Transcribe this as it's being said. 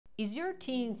Is your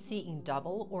teen seeing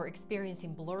double or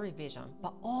experiencing blurry vision,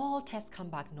 but all tests come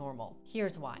back normal?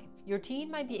 Here's why. Your teen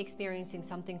might be experiencing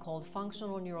something called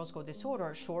Functional Neurological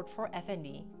Disorder, short for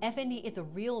FND. FND is a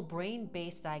real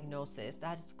brain-based diagnosis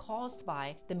that is caused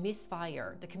by the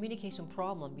misfire, the communication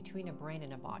problem between a brain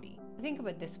and a body. Think of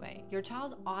it this way. Your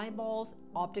child's eyeballs,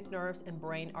 optic nerves, and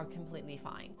brain are completely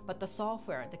fine, but the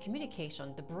software, the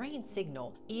communication, the brain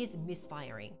signal is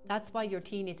misfiring. That's why your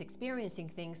teen is experiencing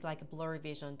things like blurry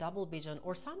vision, double vision,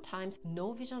 or sometimes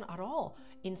no vision at all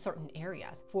in certain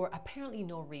areas for apparently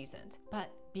no reasons.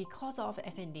 But because of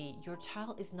FND, your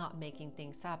child is not making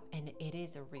things up and it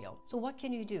is real. So what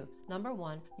can you do? Number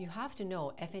one, you have to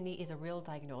know FND is a real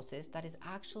diagnosis that is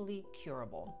actually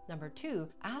curable. Number two,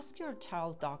 ask your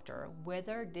child's doctor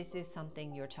whether this is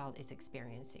something your child is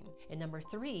experiencing. And number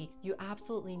three, you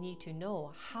absolutely need to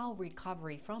know how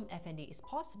recovery from FND is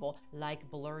possible, like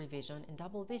blurry vision and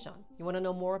double vision. You want to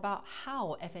know more about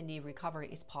how FND recovery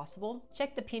is possible?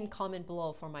 Check the pinned comment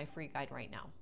below for my free guide right now.